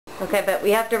Okay, but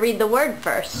we have to read the word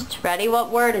first. Ready? What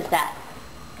word is that?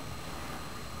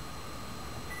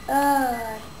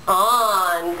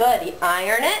 On. Good. You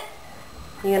iron it.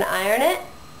 You gonna iron it?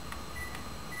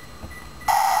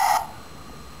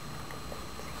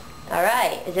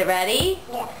 Alright, is it ready?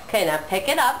 Yeah. Okay, now pick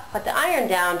it up, put the iron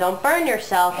down, don't burn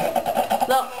yourself.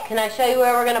 Look, can I show you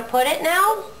where we're going to put it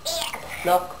now? Yeah.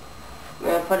 Look, I'm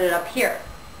going to put it up here.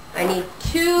 I need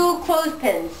 2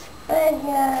 clothespins.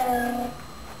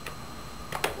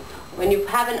 When you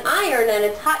have an iron and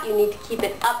it's hot, you need to keep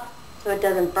it up so it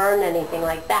doesn't burn anything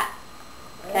like that.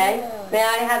 Okay? May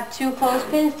I have 2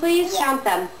 clothespins, please? Yeah. Count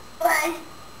them. 1,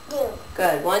 2.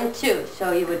 Good. 1, 2.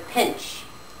 So you would pinch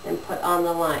and put on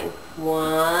the line.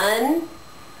 1,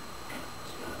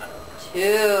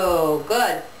 2.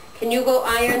 Good. Can you go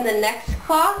iron the next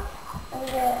cloth?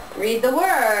 Read the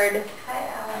word.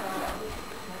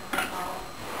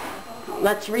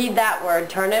 Let's read that word.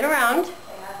 Turn it around.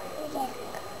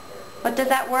 What does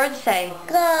that word say?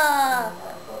 Go.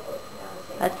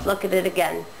 Let's look at it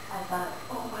again.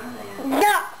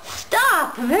 No.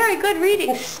 Stop! Very good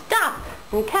reading. Stop.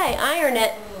 Okay, iron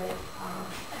it.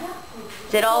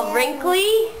 Is it all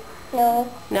wrinkly?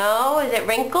 No. No? Is it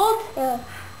wrinkled? No.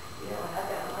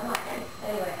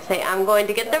 Say, I'm going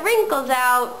to get the wrinkles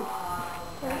out.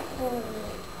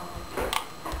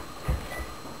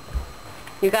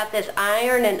 You got this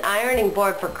iron and ironing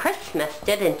board for Christmas,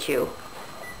 didn't you?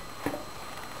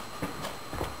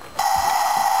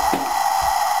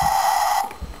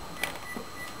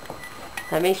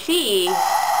 Let me see.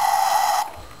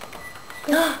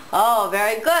 Oh,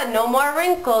 very good. No more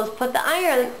wrinkles. Put the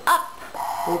iron up.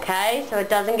 Okay, so it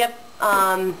doesn't get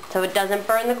so it doesn't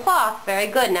burn the cloth. Very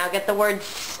good. Now get the word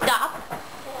stop.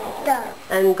 Stop.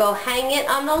 And go hang it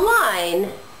on the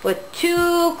line with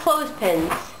 2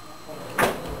 clothespins.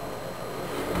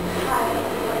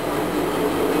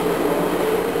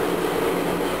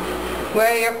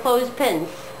 Where are your clothespins?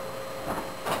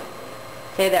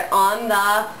 Say they're on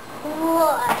the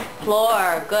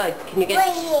floor. Good. Can you get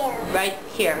Right here. right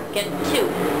here? Get 2.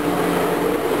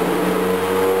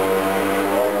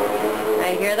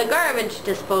 I hear the garbage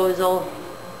disposal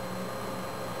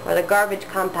or the garbage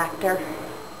compactor.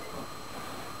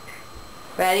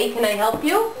 Ready? Can I help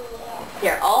you?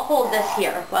 Here, I'll hold this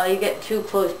here while you get 2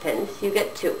 clothespins. You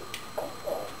get 2.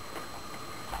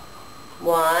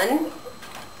 1,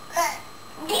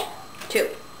 2.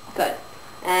 Good.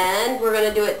 And we're going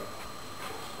to do it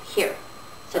here.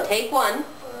 So take 1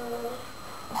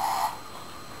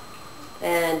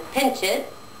 and pinch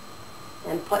it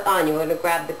and put on. You're going to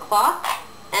grab the cloth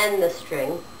and the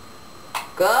string.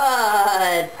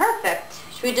 Good. Perfect.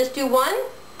 Should we just do 1?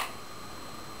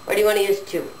 Or do you want to use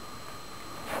 2?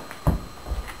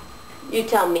 You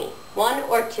tell me. 1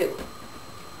 or 2?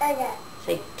 Okay.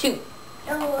 Say 2.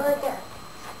 Okay.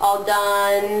 All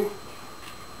done.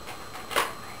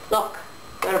 Look.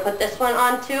 You want to put this one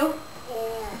on too?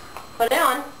 Yeah. Put it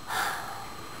on.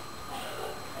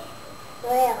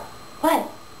 Well. What?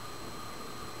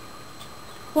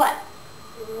 What?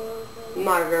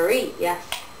 Marguerite, yes.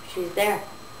 She's there.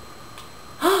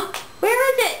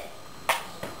 Where is it?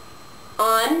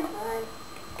 On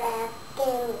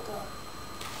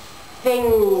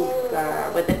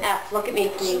finger with an F. Look at me,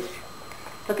 please.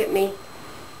 Look at me.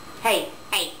 Hey,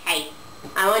 hey, hey.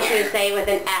 I want you to say with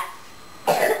an F.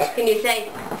 Can you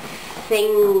say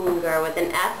finger with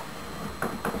an F?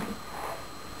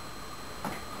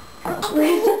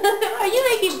 Are you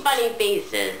making funny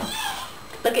faces?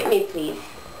 Look at me, please.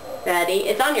 Ready?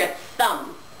 It's on your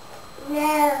thumb.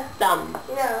 No. Thumb.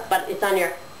 No. But it's on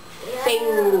your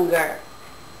finger.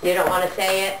 You don't want to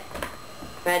say it?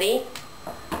 Ready?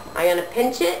 I'm going to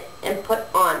pinch it and put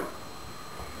on.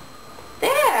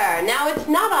 There! Now it's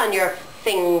not on your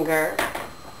finger.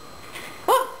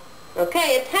 Oh,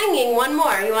 okay, it's hanging. 1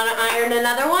 more. You want to iron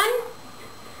another one?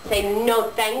 Say no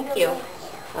thank you.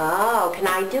 Oh, can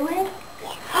I do it?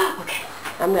 Okay,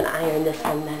 I'm going to iron this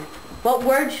one then. What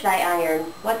word should I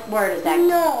iron? What word is that?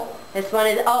 No. This one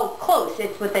is, oh, close.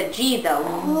 It's with a G though.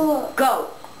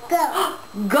 Go. Go.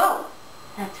 Go.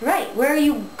 That's right. Where are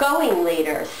you going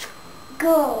later?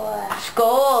 Go.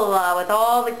 School with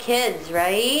all the kids,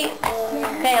 right?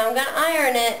 Okay, I'm going to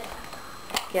iron it.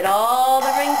 Get all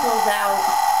the wrinkles out.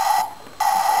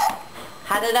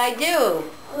 How did I do?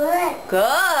 Good. Good.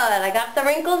 I got the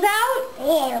wrinkles out?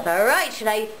 Yeah. All right. Should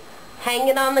I hang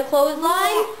it on the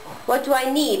clothesline? What do I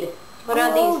need? What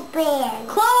are these?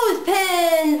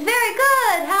 Clothespins. Very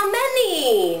good. How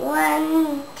many?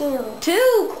 1, 2.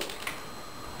 2.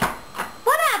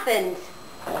 What happened?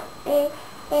 It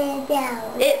fell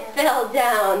down. It fell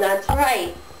down. That's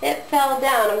right. It fell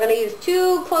down. I'm going to use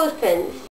 2 clothespins.